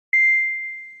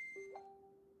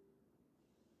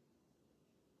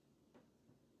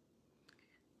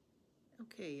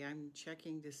Okay, I'm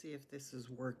checking to see if this is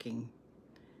working,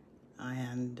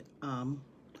 and I'm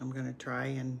going to try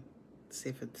and see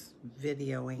if it's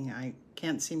videoing. I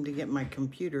can't seem to get my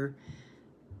computer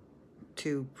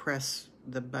to press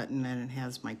the button, and it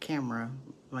has my camera,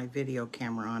 my video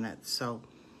camera on it, so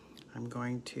I'm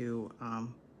going to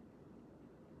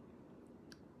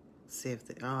see if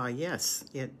yes,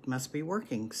 it must be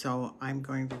working. So I'm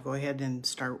going to go ahead and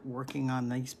start working on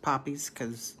these poppies,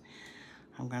 because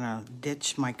I'm gonna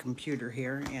ditch my computer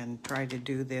here and try to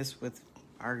do this with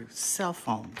our cell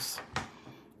phones.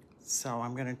 So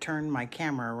I'm gonna turn my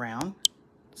camera around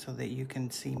so that you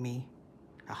can see me,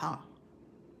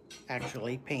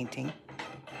 actually painting.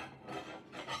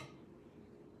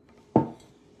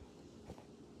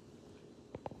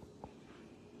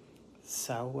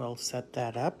 So we'll set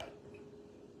that up.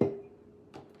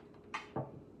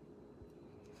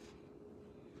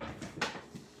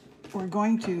 We're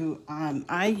going to,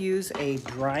 I use a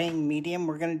drying medium.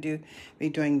 We're going to be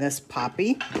doing this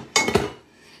poppy.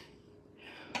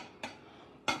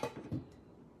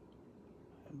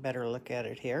 Better look at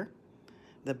it here.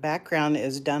 The background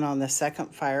is done on the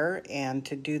second fire, and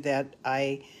to do that,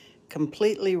 I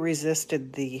completely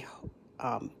resisted the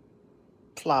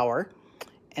flour,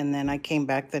 and then I came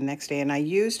back the next day, and I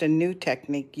used a new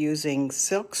technique using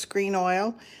silk screen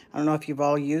oil. I don't know if you've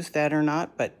all used that or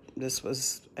not, but this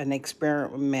was an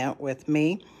experiment with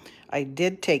me. I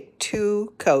did take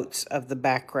 2 coats of the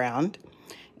background,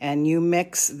 and you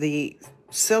mix the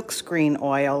silk screen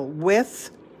oil with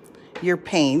your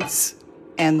paints,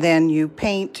 and then you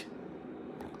paint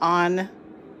on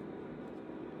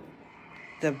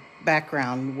the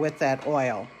background with that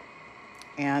oil.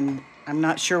 And I'm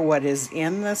not sure what is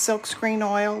in the silk screen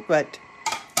oil, but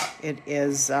it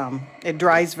is, it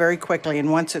dries very quickly,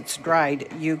 and once it's dried,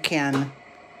 you can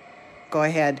go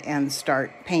ahead and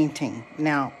start painting.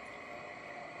 Now,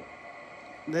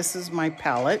 this is my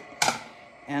palette,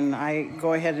 and I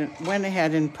went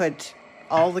ahead and put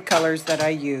all the colors that I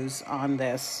use on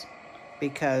this,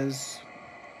 because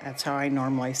that's how I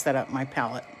normally set up my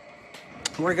palette.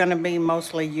 We're going to be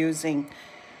mostly using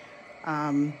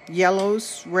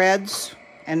yellows, reds,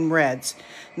 and reds.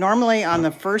 Normally on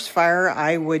the first fire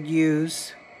I would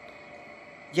use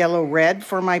yellow-red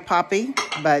for my poppy,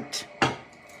 but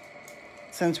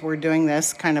since we're doing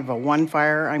this kind of a one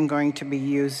fire, I'm going to be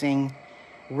using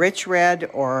rich red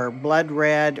or blood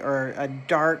red or a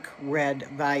dark red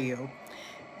value.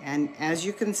 And as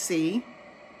you can see,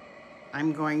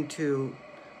 I'm going to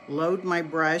load my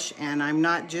brush, and I'm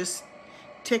not just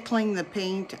tickling the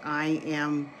paint, I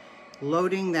am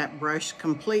loading that brush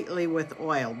completely with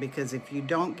oil, because if you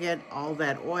don't get all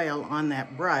that oil on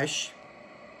that brush,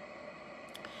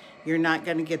 you're not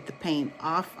going to get the paint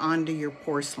off onto your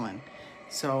porcelain.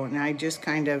 So now I just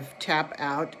kind of tap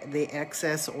out the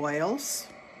excess oils.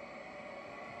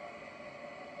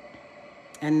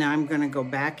 And now I'm going to go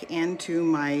back into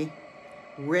my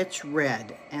rich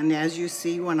red. And as you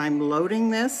see, when I'm loading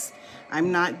this,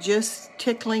 I'm not just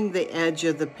tickling the edge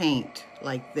of the paint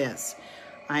like this.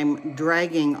 I'm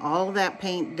dragging all that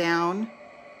paint down,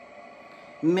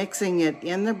 mixing it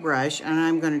in the brush, and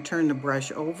I'm going to turn the brush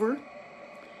over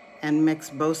and mix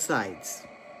both sides.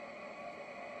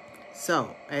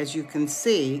 So, as you can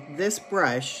see, this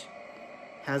brush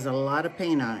has a lot of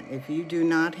paint on it. If you do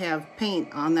not have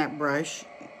paint on that brush,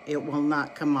 it will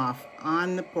not come off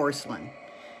on the porcelain.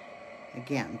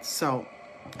 Again, so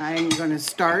I'm going to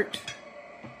start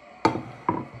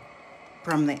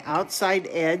from the outside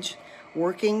edge,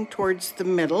 working towards the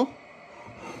middle.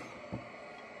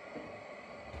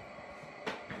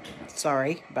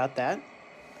 Sorry about that.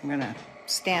 I'm going to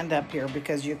stand up here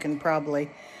because you can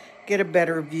probably get a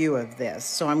better view of this.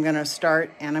 So I'm going to start,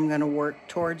 and I'm going to work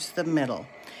towards the middle.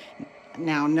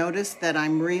 Now notice that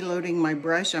I'm reloading my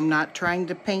brush. I'm not trying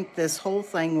to paint this whole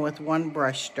thing with one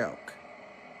brush stroke.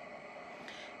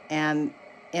 And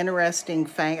interesting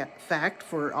fact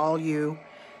for all you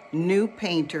new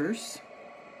painters,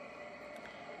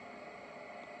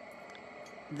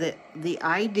 the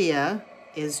idea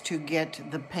is to get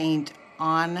the paint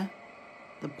on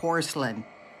the porcelain.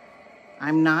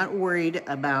 I'm not worried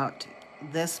about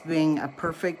this being a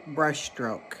perfect brush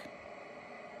stroke.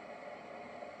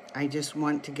 I just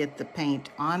want to get the paint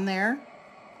on there.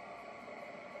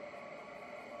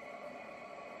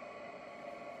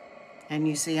 And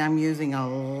you see I'm using a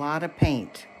lot of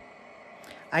paint.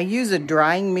 I use a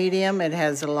drying medium. It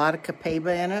has a lot of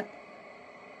copaiba in it.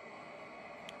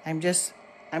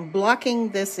 I'm blocking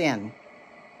this in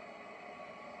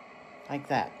like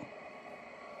that.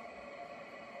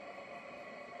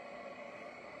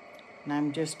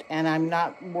 And I'm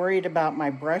not worried about my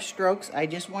brush strokes. I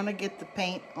just want to get the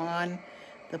paint on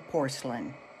the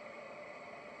porcelain.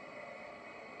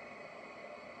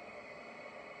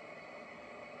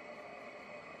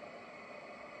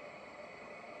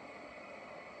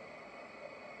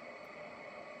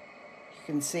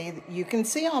 You can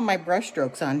see all my brush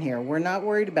strokes on here. We're not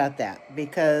worried about that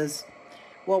because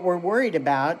what we're worried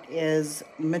about is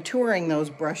maturing those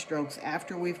brush strokes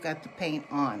after we've got the paint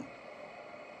on.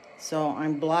 So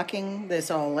I'm blocking this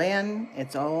all in.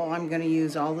 I'm going to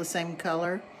use all the same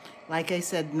color. Like I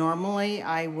said, normally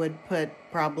I would put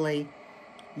probably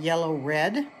yellow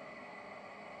red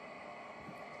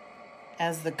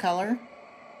as the color,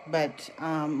 but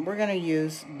we're going to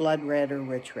use blood red or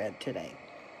rich red today.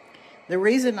 The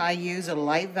reason I use a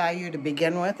light value to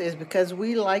begin with is because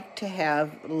we like to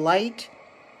have light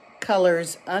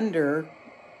colors under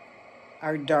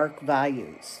our dark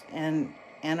values. And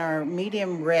our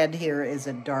medium red here is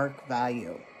a dark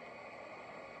value.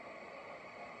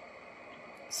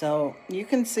 So you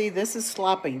can see this is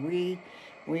sloppy.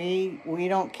 We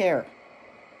don't care.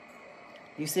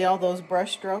 You see all those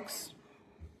brush strokes?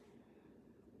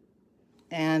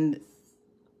 And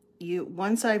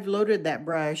once I've loaded that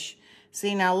brush,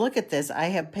 see, now look at this. I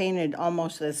have painted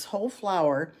almost this whole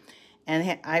flower,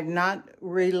 and I've not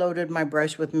reloaded my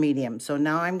brush with medium. So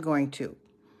now I'm going to,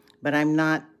 but I'm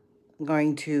not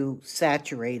going to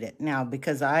saturate it now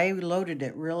because I loaded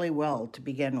it really well to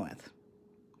begin with.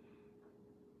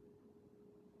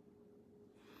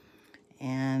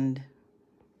 And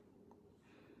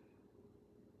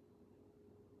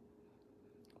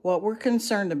what we're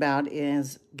concerned about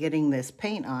is getting this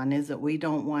paint on is that we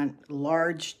don't want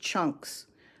large chunks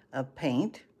of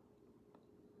paint.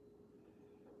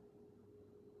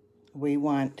 We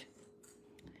want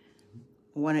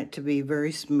it to be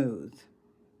very smooth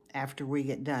after we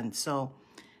get done. So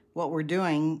what we're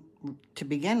doing to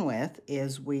begin with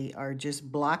is we are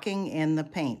just blocking in the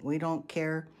paint. We don't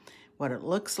care what it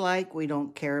looks like. We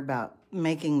don't care about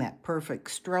making that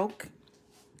perfect stroke.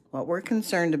 What we're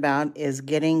concerned about is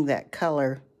getting that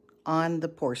color on the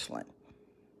porcelain.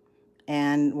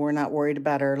 And we're not worried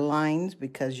about our lines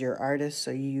because you're artists,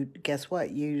 so guess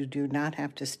what? You do not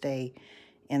have to stay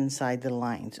inside the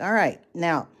lines. All right,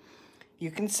 now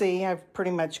you can see I've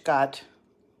pretty much got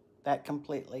that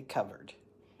completely covered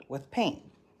with paint.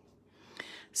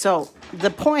 So the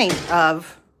point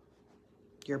of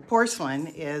your porcelain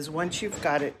is once you've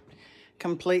got it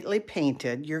completely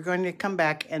painted, you're going to come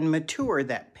back and mature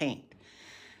that paint.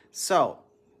 So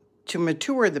to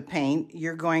mature the paint,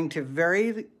 you're going to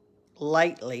very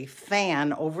lightly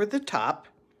fan over the top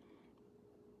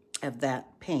of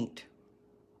that paint.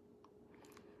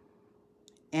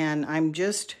 And I'm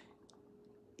just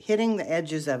hitting the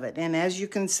edges of it. And as you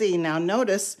can see, now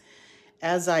notice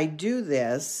as I do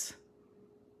this,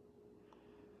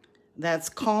 that's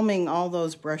calming all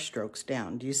those brush strokes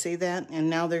down. Do you see that? And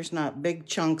now there's not big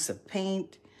chunks of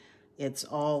paint. It's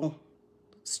all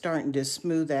starting to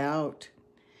smooth out.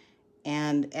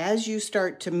 And as you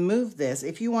start to move this,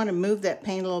 if you want to move that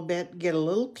paint a little bit, get a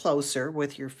little closer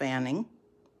with your fanning.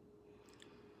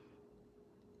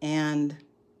 And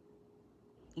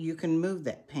you can move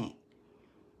that paint.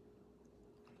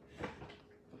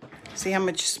 See how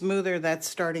much smoother that's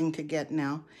starting to get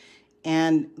now?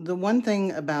 And the one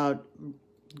thing about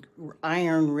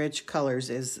iron-rich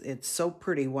colors is it's so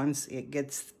pretty once it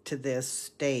gets to this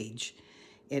stage.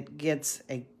 It gets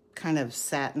a kind of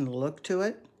satin look to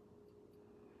it.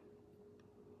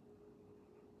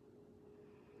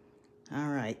 All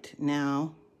right,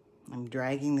 now I'm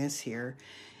dragging this here.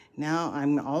 Now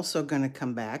I'm also going to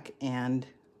come back and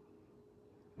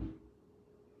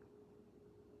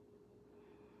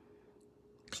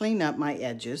clean up my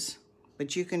edges,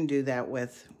 but you can do that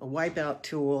with a wipeout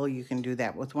tool. You can do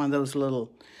that with one of those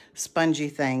little spongy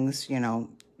things, you know.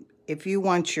 If you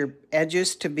want your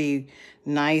edges to be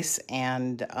nice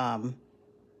and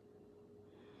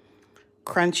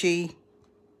crunchy,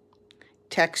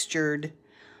 textured,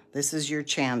 this is your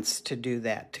chance to do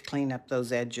that, to clean up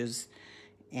those edges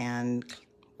and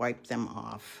wipe them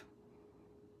off.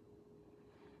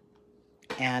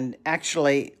 And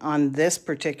actually, on this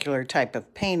particular type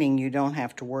of painting, you don't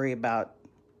have to worry about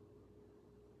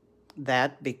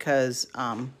that because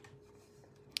well,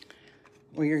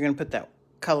 you're going to put that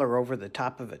color over the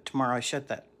top of it tomorrow. I shut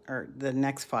that, or the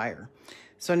next fire.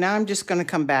 So now I'm just going to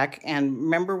come back, and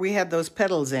remember we had those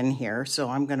petals in here, so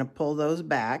I'm going to pull those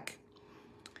back,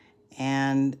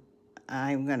 and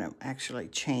I'm going to actually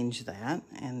change that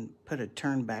and put a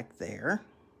turn back there.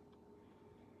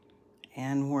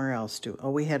 And where else oh,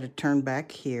 we had a turn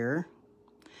back here.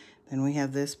 Then we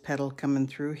have this petal coming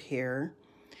through here.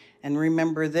 And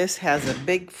remember, this has a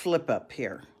big flip up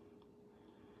here.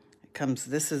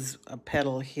 This is a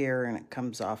petal here, and it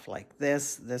comes off like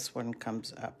this. This one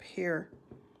comes up here,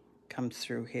 comes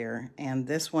through here, and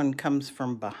this one comes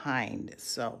from behind.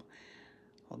 So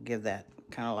I'll give that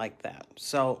kind of like that.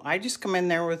 So I just come in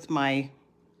there with my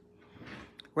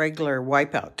regular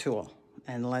wipeout tool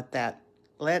and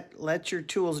let your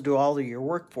tools do all of your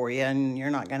work for you, and you're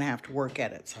not going to have to work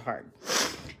at it so hard.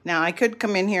 Now I could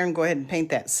come in here and go ahead and paint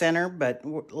that center, but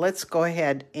let's go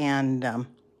ahead and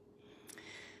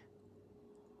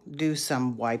do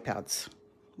some wipeouts.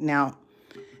 Now,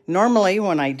 normally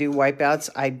when I do wipeouts,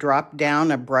 I drop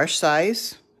down a brush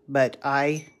size, but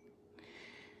I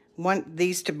want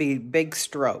these to be big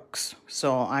strokes.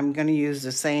 So I'm going to use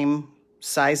the same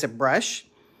size of brush.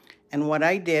 And what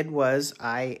I did was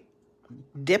I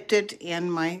dipped it in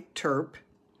my turp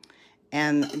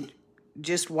and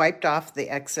just wiped off the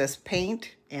excess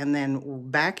paint, and then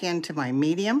back into my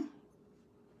medium.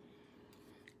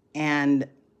 And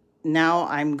now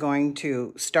I'm going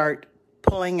to start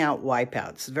pulling out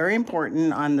wipeouts. Very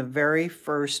important on the very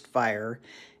first fire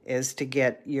is to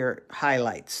get your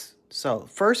highlights. So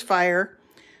first fire,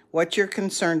 what you're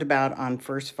concerned about on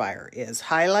first fire is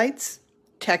highlights,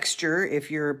 texture,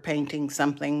 if you're painting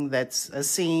something that's a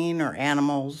scene or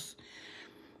animals.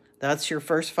 That's your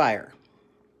first fire.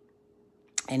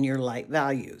 And your light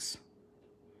values.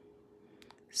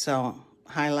 So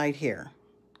highlight here.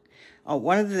 Oh,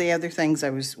 one of the other things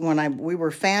we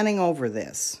were fanning over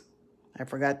this, I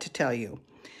forgot to tell you.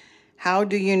 How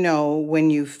do you know when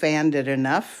you fanned it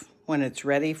enough, when it's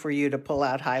ready for you to pull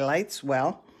out highlights?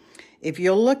 Well, if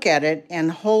you'll look at it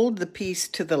and hold the piece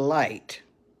to the light,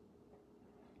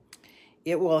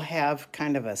 it will have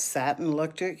kind of a satin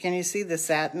look to it. Can you see the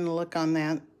satin look on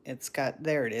that? It's got,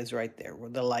 there it is right there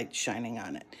with the light shining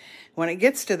on it. When it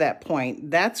gets to that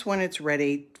point, that's when it's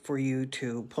ready for you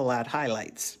to pull out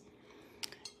highlights.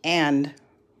 And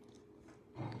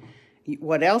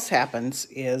what else happens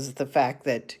is the fact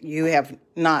that you have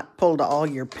not pulled all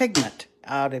your pigment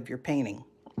out of your painting.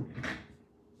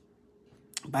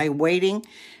 By waiting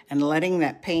and letting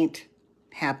that paint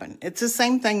happen. It's the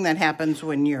same thing that happens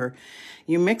when you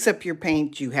mix up your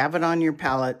paint, you have it on your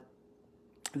palette.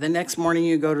 The next morning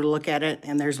you go to look at it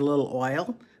and there's a little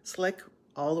oil slick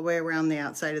all the way around the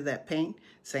outside of that paint.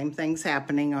 Same thing's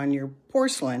happening on your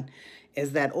porcelain,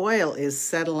 is that oil is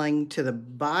settling to the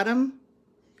bottom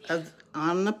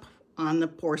on the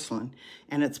porcelain,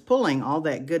 and it's pulling all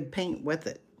that good paint with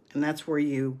it. And that's where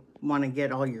you want to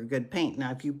get all your good paint.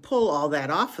 Now, if you pull all that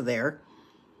off of there,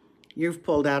 you've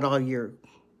pulled out all your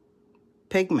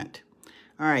pigment.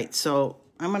 All right, so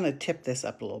I'm going to tip this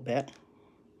up a little bit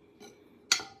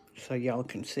so y'all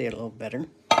can see it a little better.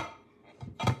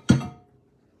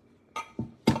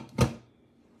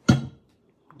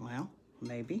 Well,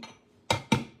 maybe.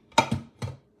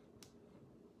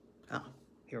 Oh,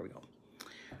 here we go.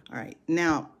 All right,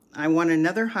 now I want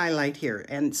another highlight here.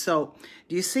 And so,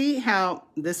 do you see how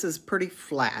this is pretty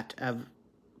flat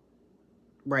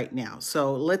right now?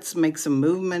 So let's make some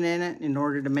movement in it. In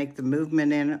order to make the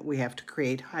movement in it, we have to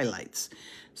create highlights.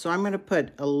 So I'm going to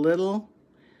put a little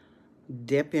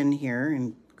dip in here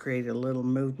and create a little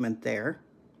movement there.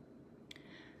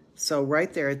 So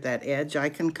right there at that edge, I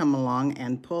can come along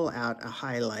and pull out a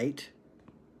highlight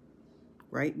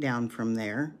right down from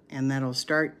there, and that'll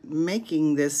start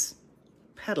making this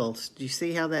petals. Do you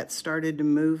see how that started to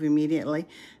move immediately?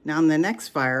 Now in the next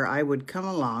fire, I would come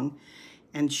along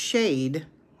and shade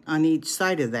on each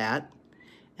side of that,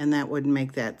 and that would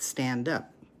make that stand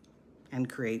up and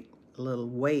create a little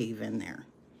wave in there.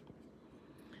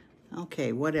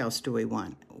 Okay, what else do we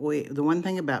want? The one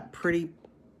thing about pretty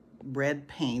red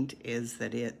paint is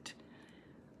that it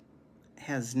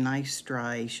has nice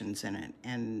striations in it,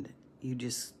 and you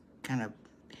just kind of...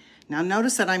 Now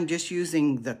notice that I'm just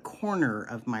using the corner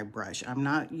of my brush. I'm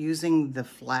not using the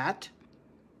flat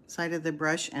side of the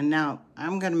brush. And now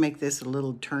I'm going to make this a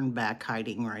little turn back,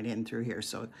 hiding right in through here.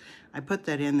 So I put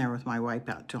that in there with my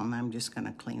wipeout tool, and I'm just going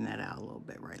to clean that out a little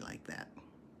bit right like that.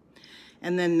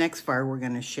 And then next fire, we're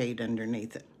going to shade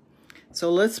underneath it.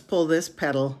 So let's pull this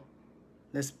petal,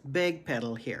 this big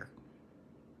petal here.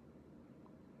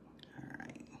 All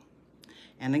right.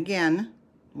 And again,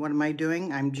 what am I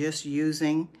doing? I'm just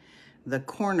using the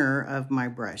corner of my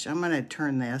brush. I'm going to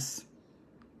turn this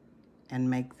and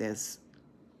make this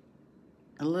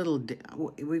a little...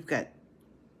 We've got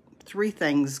three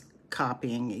things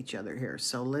copying each other here.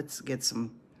 So let's get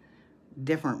some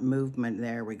different movement.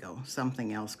 There we go.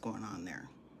 Something else going on there.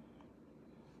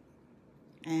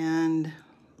 And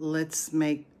let's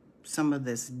make some of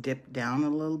this dip down a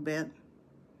little bit.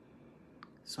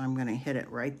 So I'm gonna hit it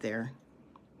right there.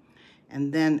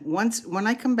 And then when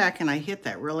I come back and I hit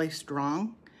that really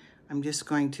strong, I'm just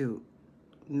going to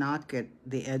knock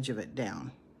the edge of it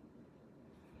down.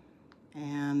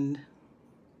 And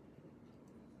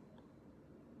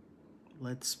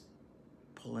let's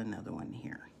pull another one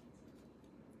here.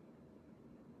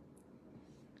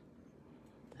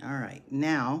 All right,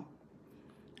 now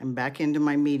I'm back into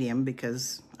my medium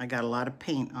because I got a lot of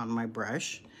paint on my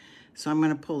brush. So I'm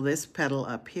gonna pull this petal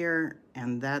up here,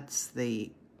 and that's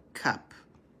the cup.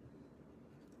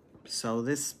 So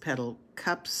this petal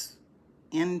cups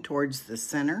in towards the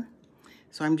center.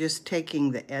 So I'm just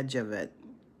taking the edge of it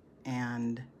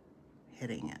and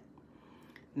hitting it.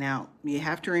 Now, you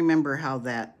have to remember how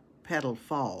that petal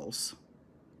falls.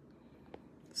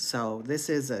 So this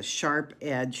is a sharp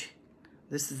edge.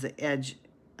 This is the edge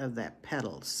of that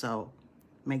petal. So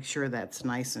make sure that's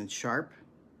nice and sharp.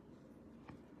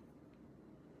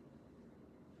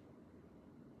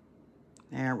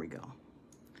 There we go.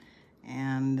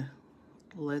 And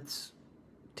let's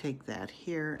take that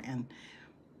here, and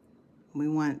we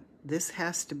want, this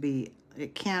has to be,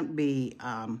 it can't be,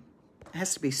 it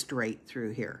has to be straight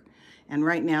through here. And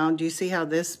right now, do you see how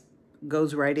this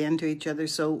goes right into each other?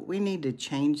 So we need to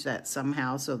change that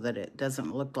somehow so that it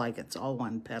doesn't look like it's all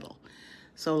one petal.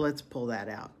 So let's pull that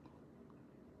out.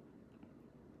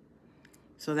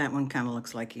 So that one kind of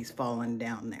looks like he's falling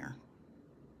down there.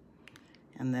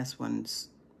 And this one's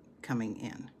coming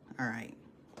in. All right.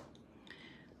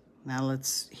 Now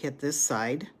let's hit this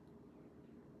side.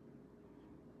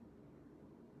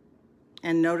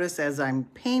 And notice as I'm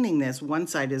painting this, one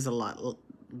side is a lot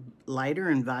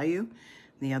lighter in value,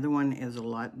 the other one is a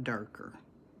lot darker.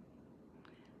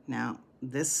 Now,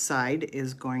 this side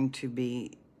is going to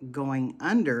be going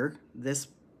under this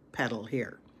petal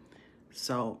here.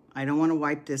 So I don't want to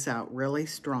wipe this out really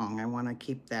strong. I want to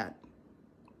keep that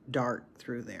dark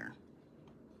through there.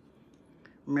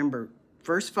 Remember,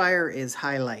 first fire is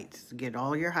highlights. Get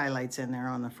all your highlights in there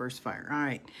on the first fire. All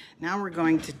right, now we're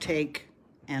going to take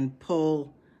and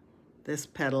pull this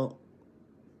petal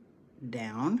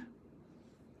down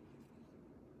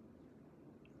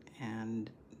and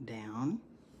down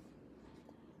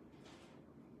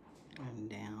and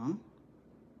down.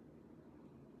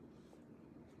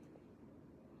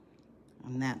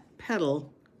 And that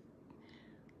petal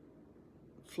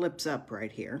flips up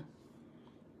right here.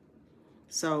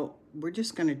 So we're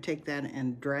just going to take that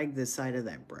and drag the side of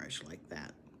that brush like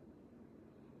that.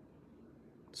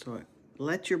 So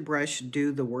let your brush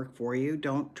do the work for you.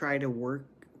 Don't try to work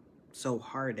so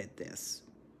hard at this.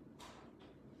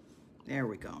 There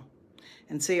we go.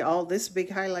 And see all this big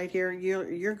highlight here,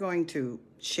 you're going to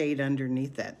shade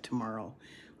underneath that tomorrow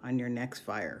on your next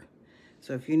fire.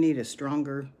 So if you need a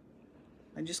stronger,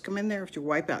 I just come in there with your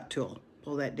wipeout tool,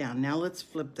 pull that down. Now let's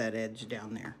flip that edge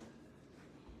down there.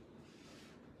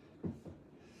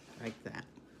 Like that.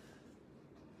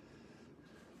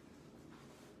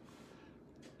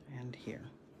 And here.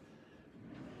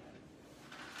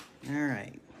 All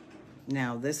right.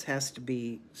 Now this has to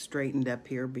be straightened up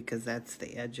here because that's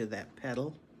the edge of that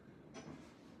petal.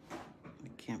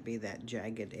 It can't be that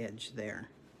jagged edge there.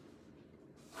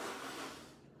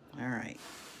 All right.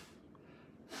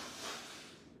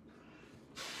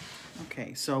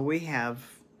 Okay, so we have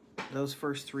those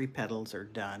first 3 petals are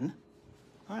done.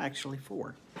 Well, actually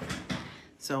 4.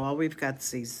 So all we've got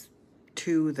is these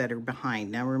 2 that are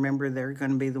behind. Now remember, they're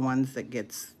going to be the ones that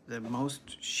gets the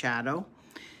most shadow.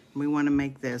 We want to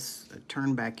make this a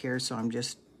turn back here, so I'm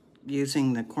just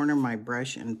using the corner of my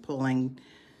brush and pulling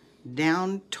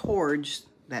down towards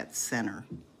that center.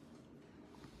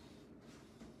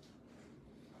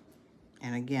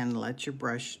 And again, let your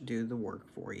brush do the work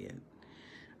for you.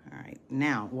 All right,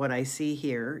 now what I see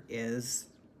here is,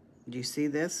 do you see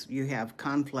this? You have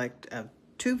conflict of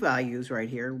 2 values right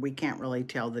here. We can't really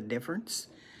tell the difference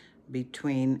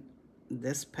between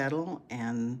this petal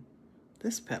and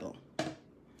this petal.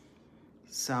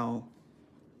 So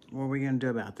what are we going to do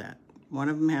about that? One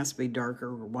of them has to be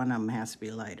darker, one of them has to be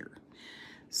lighter.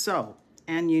 So,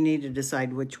 and you need to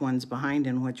decide which one's behind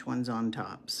and which one's on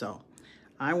top. So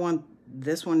I want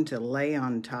this one to lay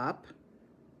on top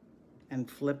and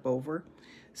flip over.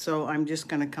 So I'm just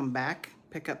going to come back,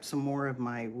 pick up some more of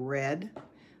my red.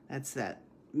 That's that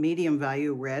medium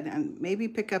value red, and maybe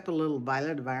pick up a little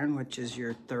violet of iron, which is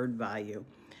your 3rd value,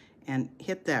 and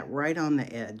hit that right on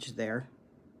the edge there.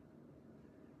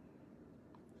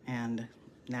 And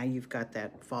now you've got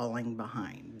that falling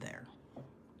behind there.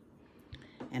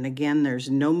 And again, there's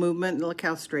no movement. Look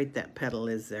how straight that petal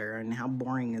is there, and how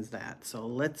boring is that? So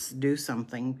let's do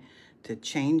something to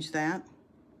change that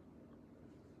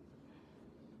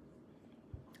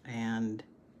and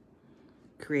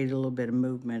create a little bit of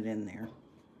movement in there.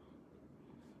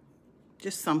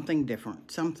 Just something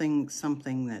different, something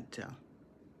that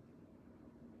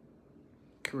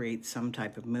creates some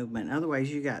type of movement.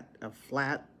 Otherwise, you got a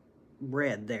flat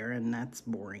red there, and that's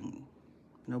boring.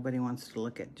 Nobody wants to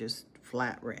look at just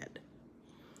flat red.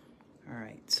 All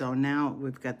right, so now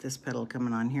we've got this petal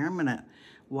coming on here. I'm gonna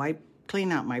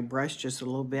clean out my brush just a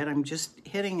little bit. I'm just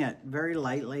hitting it very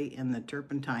lightly in the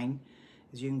turpentine.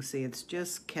 As you can see, it's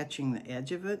just catching the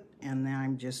edge of it, and then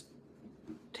I'm just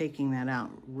taking that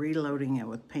out, reloading it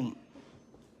with paint.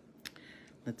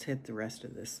 Let's hit the rest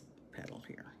of this petal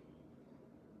here.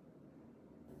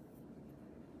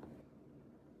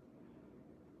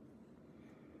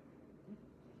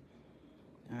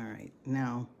 All right,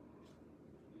 now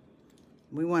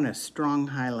we want a strong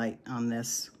highlight on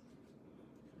this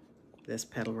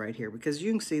petal right here, because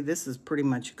you can see this is pretty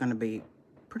much going to be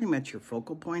pretty much your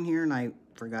focal point here, and I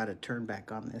forgot to turn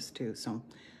back on this too. So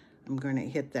I'm going to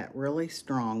hit that really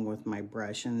strong with my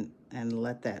brush and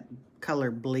let that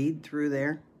color bleed through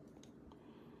there.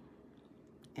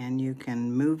 And you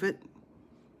can move it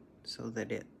so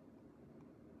that it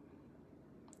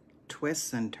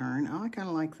twists and turns. Oh, I kind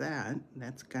of like that.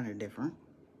 That's kind of different.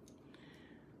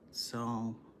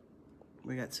 So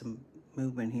we got some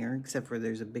movement here, except for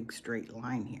there's a big straight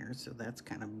line here, so that's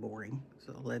kind of boring.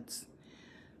 So let's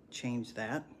change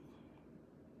that.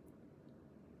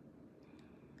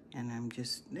 And I'm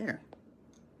just there.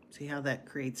 See how that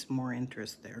creates more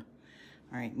interest there.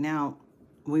 All right, now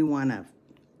we want to,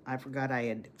 I forgot I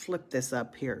had flipped this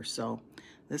up here, so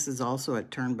this is also a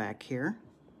turn back here.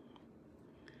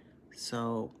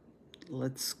 So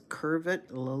let's curve it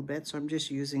a little bit. So I'm just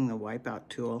using the wipeout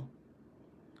tool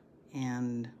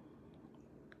and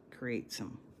create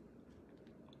some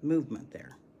movement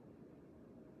there.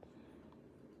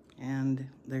 And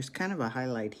there's kind of a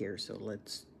highlight here, so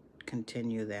let's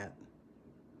continue that.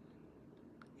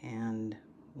 And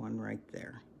one right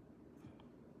there.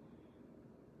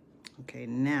 Okay,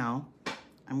 now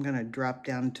I'm gonna drop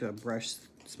down to a brush,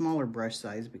 smaller brush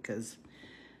size, because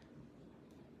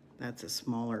that's a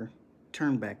smaller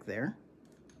turn back there.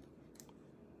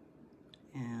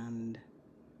 And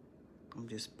I'm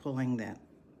just pulling that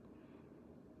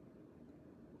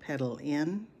petal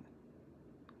in,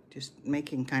 just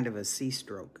making kind of a C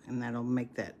stroke, and that'll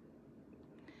make that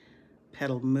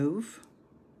petal move.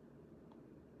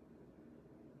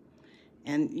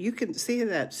 And you can see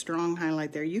that strong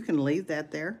highlight there. You can leave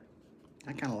that there.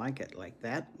 I kind of like it like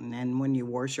that. And then when you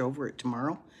wash over it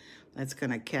tomorrow, that's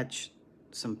gonna catch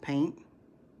some paint.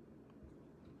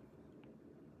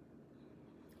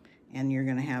 And you're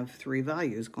gonna have 3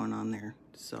 values going on there.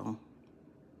 So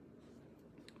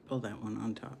pull that one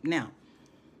on top. Now,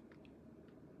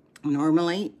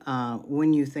 normally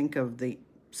when you think of the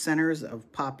centers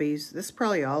of poppies, this is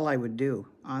probably all I would do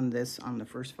on this, on the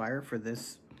first fire for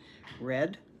this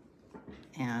red.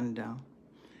 And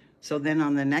so then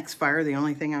on the next fire, the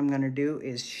only thing I'm gonna do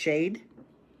is shade.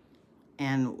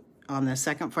 And on the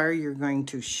second fire, you're going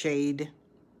to shade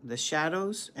the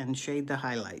shadows and shade the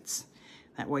highlights.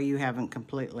 That way you haven't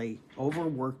completely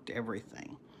overworked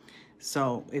everything.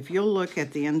 So if you'll look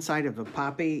at the inside of a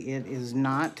poppy, it is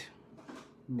not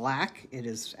black, it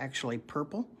is actually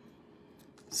purple.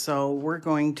 So we're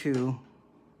going to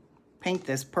paint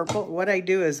this purple. What I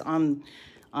do is on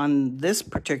this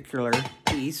particular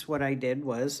piece, what I did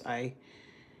was I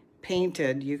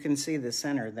painted, you can see the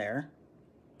center there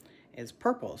is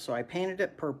purple. So I painted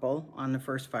it purple on the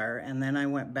first fire, and then I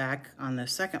went back on the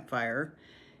second fire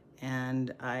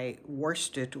and I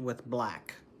washed it with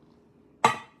black.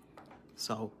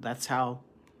 So that's how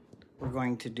we're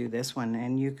going to do this one.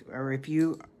 And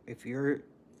if you're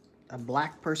a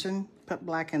black person, put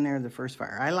black in there the first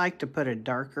fire. I like to put a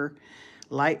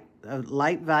light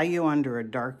value under a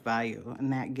dark value,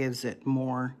 and that gives it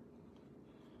more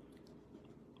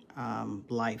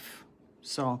life.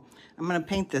 So I'm going to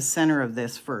paint the center of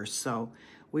this first. So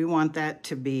we want that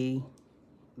to be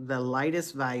the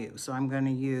lightest value. So I'm going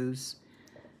to use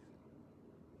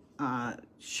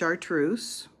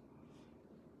chartreuse.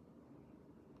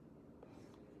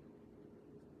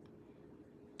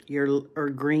 Or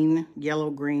green, yellow,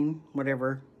 green,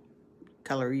 whatever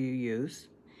color you use.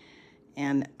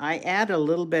 And I add a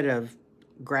little bit of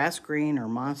grass green or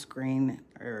moss green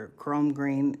or chrome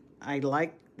green. I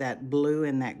like that blue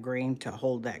and that green to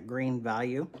hold that green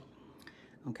value.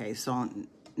 Okay, so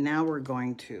now we're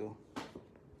going to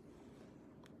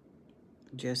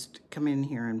just come in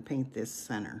here and paint this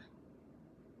center.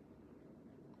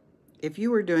 if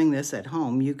you were doing this at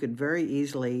home, you could very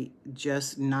easily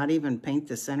just not even paint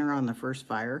the center on the first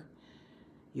fire.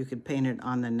 You could paint it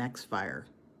on the next fire.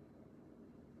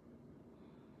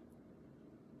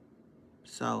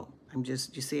 So I'm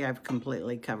just, you see, I've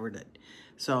completely covered it.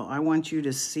 So I want you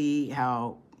to see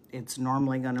how it's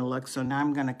normally going to look. So now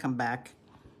I'm going to come back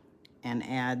and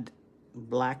add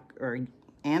black or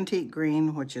antique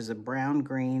green, which is a brown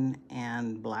green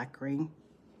and black green.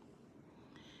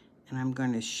 And I'm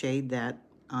going to shade that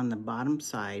on the bottom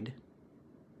side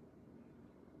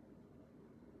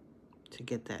to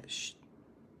get that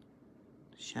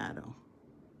shadow.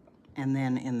 And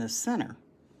then in the center,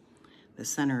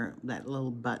 that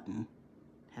little button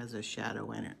has a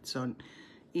shadow in it. So an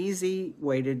easy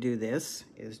way to do this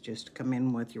is just come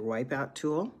in with your wipeout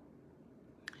tool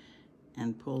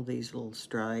and pull these little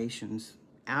striations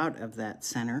out of that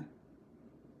center.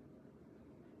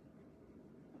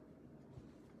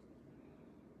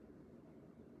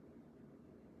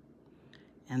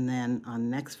 And then on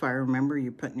next fire, remember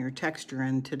you're putting your texture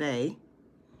in today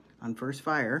on first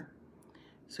fire.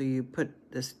 So you put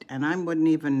this, and I wouldn't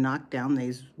even knock down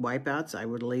these wipeouts. I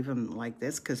would leave them like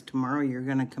this because tomorrow you're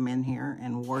gonna come in here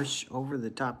and wash over the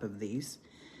top of these.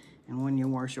 And when you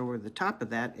wash over the top of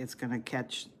that, it's gonna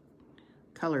catch,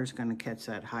 color's gonna catch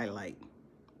that highlight.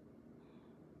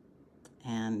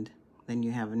 And then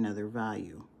you have another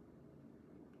value.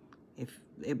 If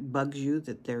it bugs you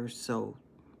that they're so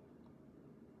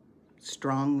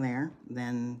strong there,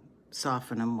 then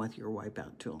soften them with your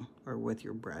wipeout tool or with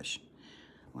your brush.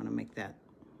 I want to make that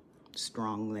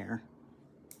strong there.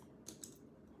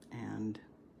 And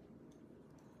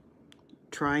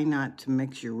try not to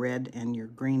mix your red and your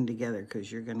green together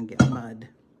because you're going to get mud.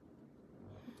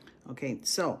 Okay,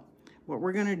 so what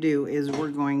we're going to do is we're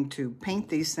going to paint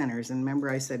these centers. And remember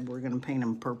I said we're going to paint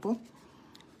them purple.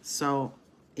 So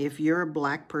if you're a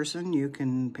black person, you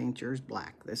can paint yours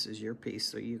black. This is your piece,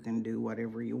 so you can do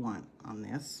whatever you want on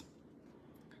this.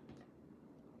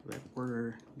 But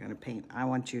we're gonna paint, I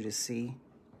want you to see,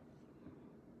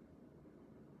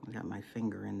 I got my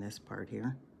finger in this part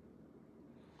here.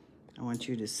 I want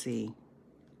you to see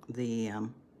the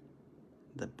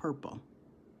purple.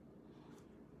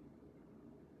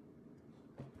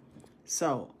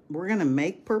 So we're gonna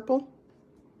make purple.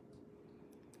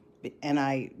 And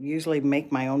I usually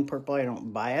make my own purple, I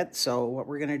don't buy it. So what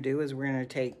we're gonna do is we're gonna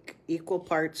take equal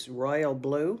parts royal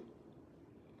blue.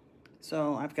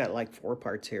 So I've got like 4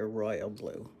 parts here, royal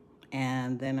blue.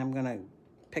 And then I'm gonna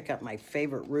pick up my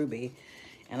favorite ruby.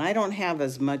 And I don't have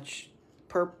as much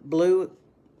blue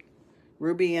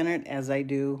ruby in it as I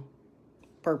do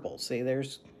purple. See,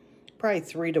 there's probably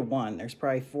 3 to 1. There's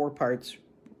probably 4 parts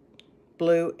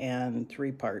blue and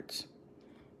 3 parts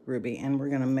ruby. And we're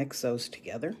gonna mix those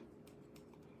together.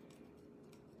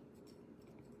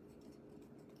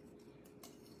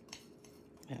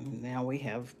 And now we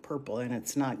have purple, and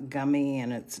it's not gummy,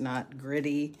 and it's not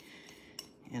gritty,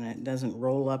 and it doesn't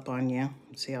roll up on you.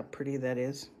 See how pretty that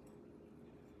is?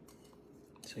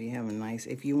 So you have a nice,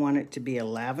 if you want it to be a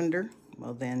lavender,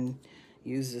 well then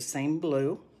use the same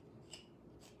blue.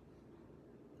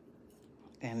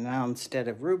 And now instead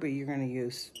of ruby, you're gonna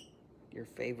use your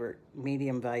favorite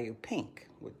medium value pink,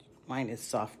 which mine is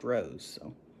soft rose.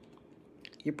 So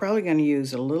you're probably gonna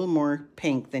use a little more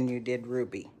pink than you did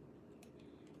ruby,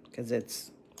 because it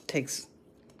takes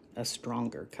a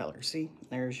stronger color. See,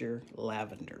 there's your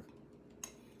lavender.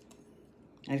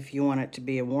 And if you want it to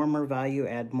be a warmer value,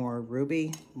 add more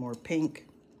ruby, more pink.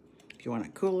 If you want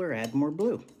it cooler, add more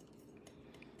blue.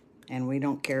 And we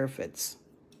don't care if it's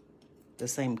the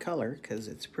same color because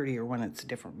it's prettier when it's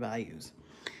different values.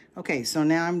 Okay, so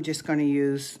now I'm just going to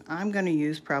use, I'm going to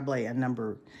use probably a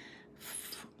number,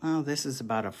 oh, this is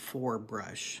about a 4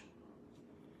 brush.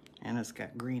 And it's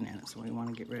got green in it, so we want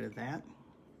to get rid of that.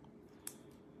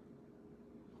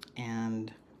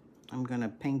 And I'm going to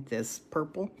paint this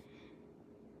purple.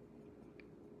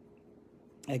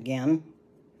 Again,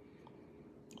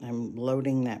 I'm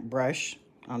loading that brush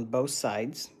on both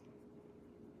sides.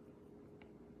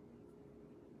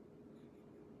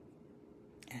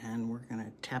 And we're going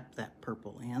to tap that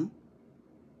purple in.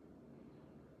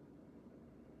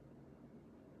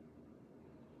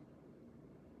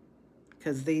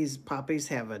 Because these poppies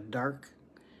have a dark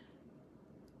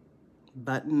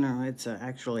button, or it's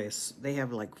actually, they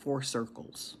have like 4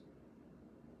 circles.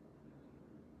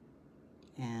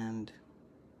 And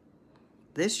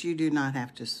this you do not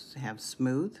have to have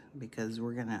smooth because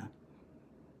we're gonna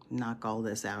knock all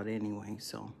this out anyway.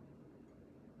 So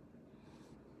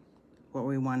what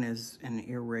we want is an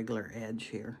irregular edge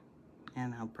here.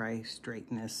 And I'll probably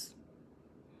straighten this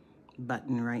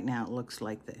button. Right now it looks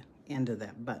like end of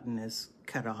that button is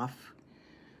cut off.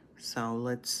 So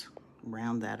let's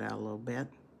round that out a little bit.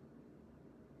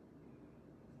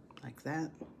 Like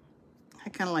that. I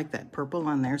kind of like that purple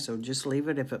on there, so just leave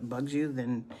it. If it bugs you,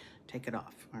 then take it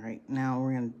off. All right, now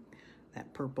we're going to,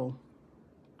 that purple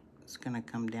is going to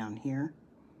come down here.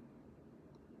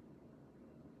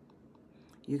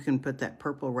 You can put that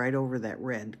purple right over that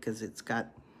red because it's got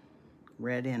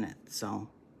red in it, so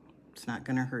it's not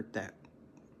going to hurt that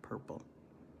purple.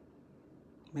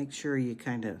 Make sure you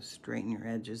kind of straighten your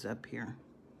edges up here.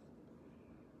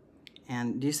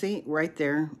 And do you see right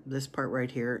there, this part right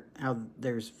here, how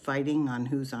there's fighting on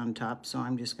who's on top? So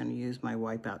I'm just going to use my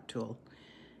wipeout tool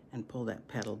and pull that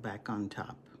petal back on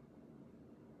top.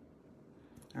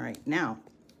 All right, now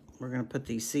we're going to put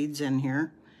these seeds in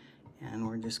here, and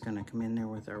we're just going to come in there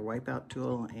with our wipeout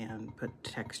tool and put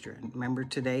texture in. Remember,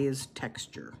 today is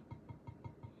texture.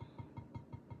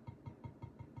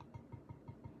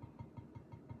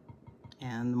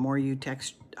 And the more you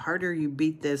harder you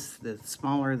beat this, the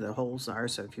smaller the holes are.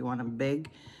 So if you want them big,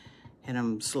 hit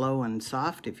them slow and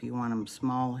soft. If you want them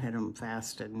small, hit them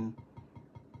fast and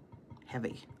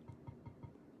heavy.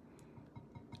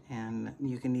 And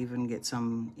you can even get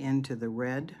some into the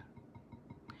red.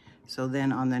 So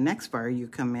then on the next fire, you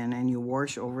come in and you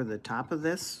wash over the top of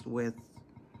this with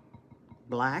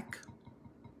black.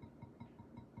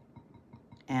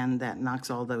 And that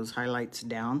knocks all those highlights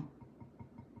down.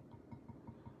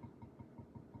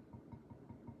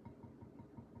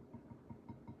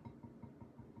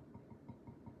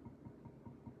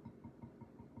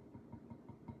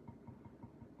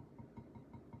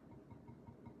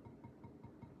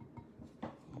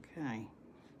 Okay,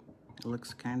 it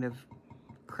looks kind of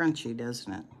crunchy,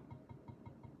 doesn't it?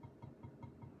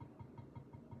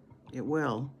 It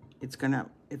will. It's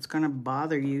gonna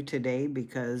bother you today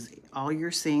because all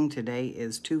you're seeing today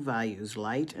is two values,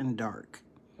 light and dark.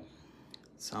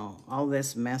 So all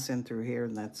this messing through here,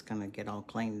 that's gonna get all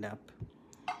cleaned up.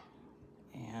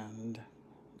 And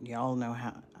y'all know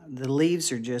how the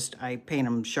leaves are just, I paint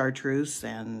them chartreuse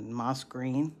and moss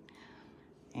green.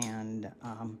 And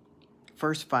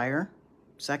first fire,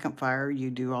 second fire, you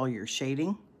do all your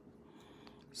shading.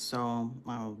 So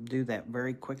I'll do that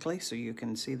very quickly so you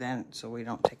can see that, so we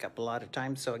don't take up a lot of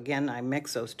time. So again, I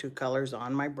mix those two colors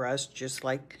on my brush just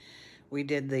like we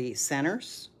did the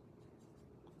centers.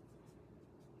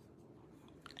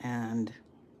 And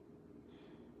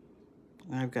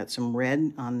I've got some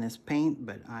red on this paint,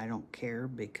 but I don't care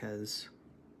because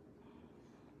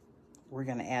we're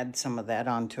going to add some of that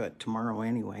onto it tomorrow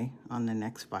anyway on the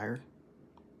next fire.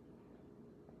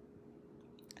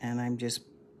 And I'm just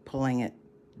pulling it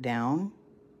down.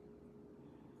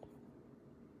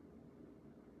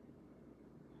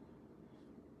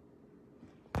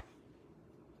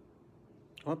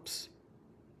 Whoops,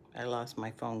 I lost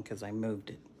my phone because I moved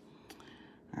it.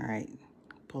 All right,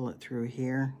 pull it through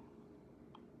here.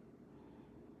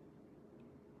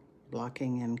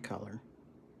 Blocking in color.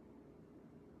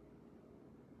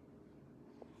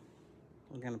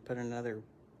 We're going to put another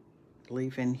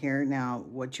leaf in here. Now,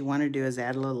 what you want to do is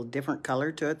add a little different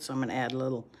color to it. So I'm going to add a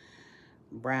little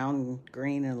brown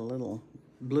green and a little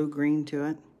blue green to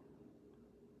it.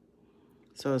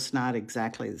 So it's not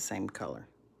exactly the same color.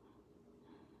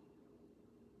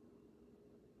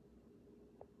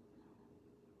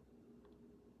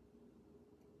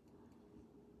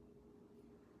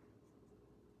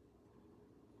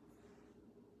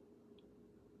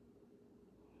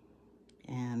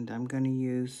 And I'm going to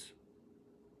use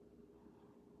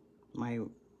my,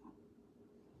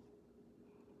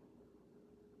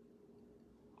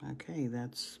 okay,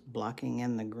 that's blocking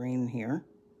in the green here.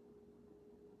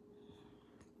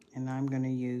 And I'm going to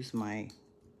use my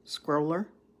scroller.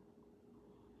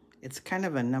 It's kind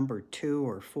of a number 2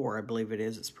 or 4, I believe it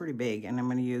is. It's pretty big. And I'm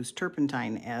going to use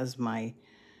turpentine as my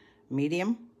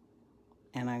medium.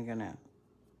 And I'm going to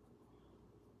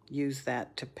use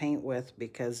that to paint with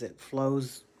because it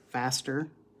flows faster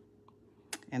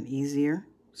and easier.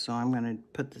 So I'm going to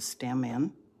put the stem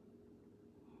in.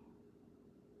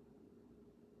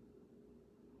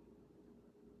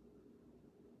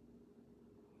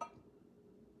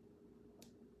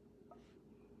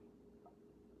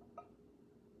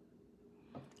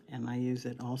 And I use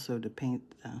it also to paint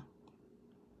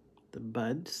the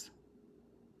buds.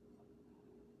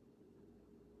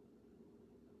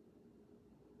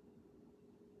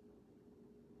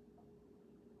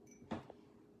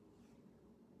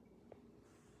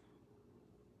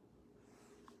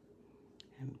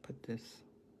 And put this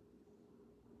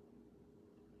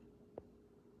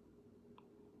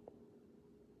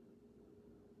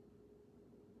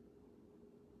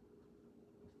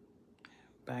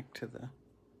back to the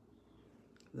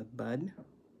bud.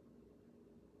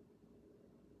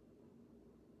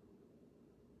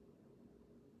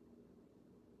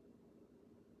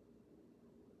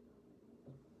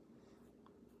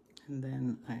 And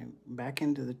then I'm back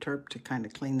into the turp to kind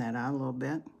of clean that out a little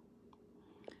bit.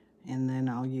 And then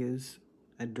I'll use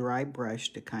a dry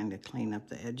brush to kind of clean up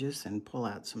the edges and pull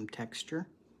out some texture.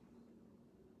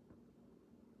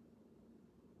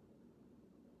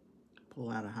 Pull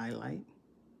out a highlight.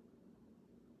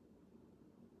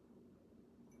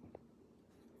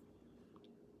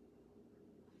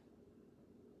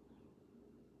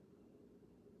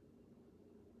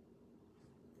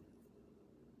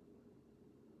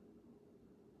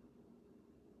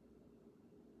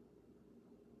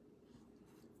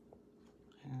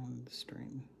 And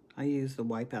straighten. I use the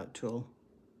wipeout tool.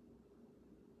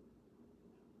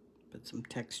 Put some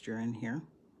texture in here.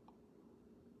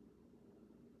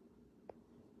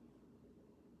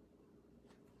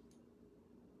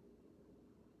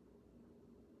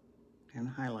 And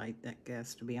highlight. That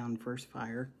has to be on first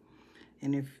fire.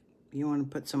 And if you want to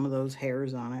put some of those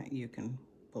hairs on it, you can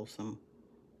pull some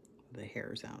of the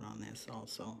hairs out on this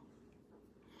also. All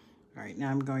right, now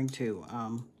I'm going to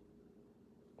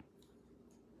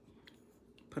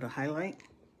put a highlight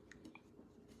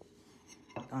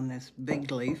on this big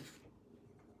leaf.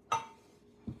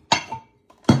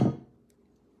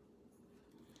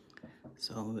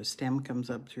 So the stem comes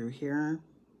up through here.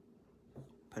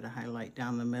 Put a highlight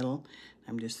down the middle.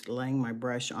 I'm just laying my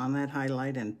brush on that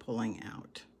highlight and pulling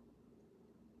out.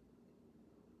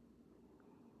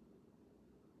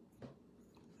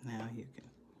 Now you can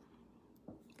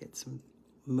get some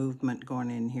movement going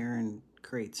in here and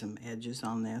create some edges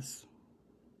on this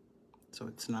so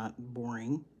it's not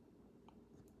boring.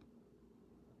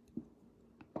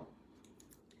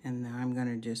 And now I'm going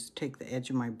to just take the edge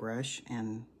of my brush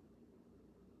and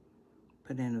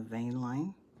put in a vein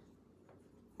line.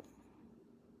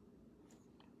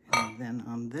 And then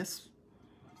on this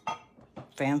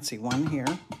fancy one here,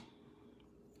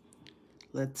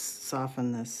 let's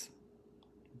soften this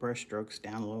brush strokes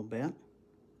down a little bit.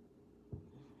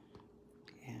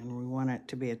 And we want it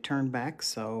to be a turn back,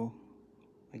 so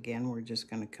again, we're just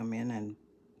going to come in and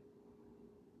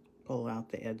pull out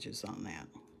the edges on that.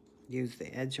 Use the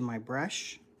edge of my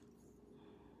brush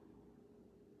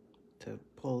to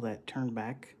pull that turn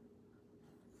back.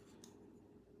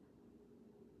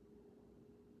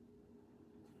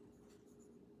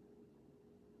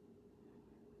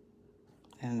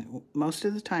 And most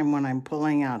of the time when I'm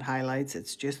pulling out highlights,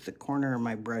 it's just the corner of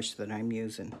my brush that I'm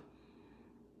using.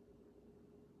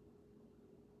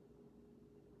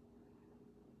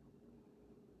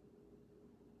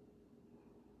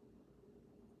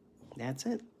 That's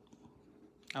it.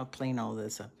 I'll clean all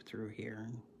this up through here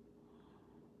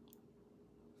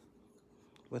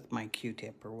with my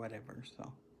Q-tip or whatever.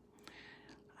 So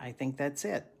I think that's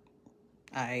it.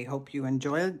 I hope you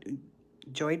enjoyed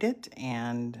it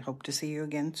and hope to see you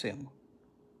again soon.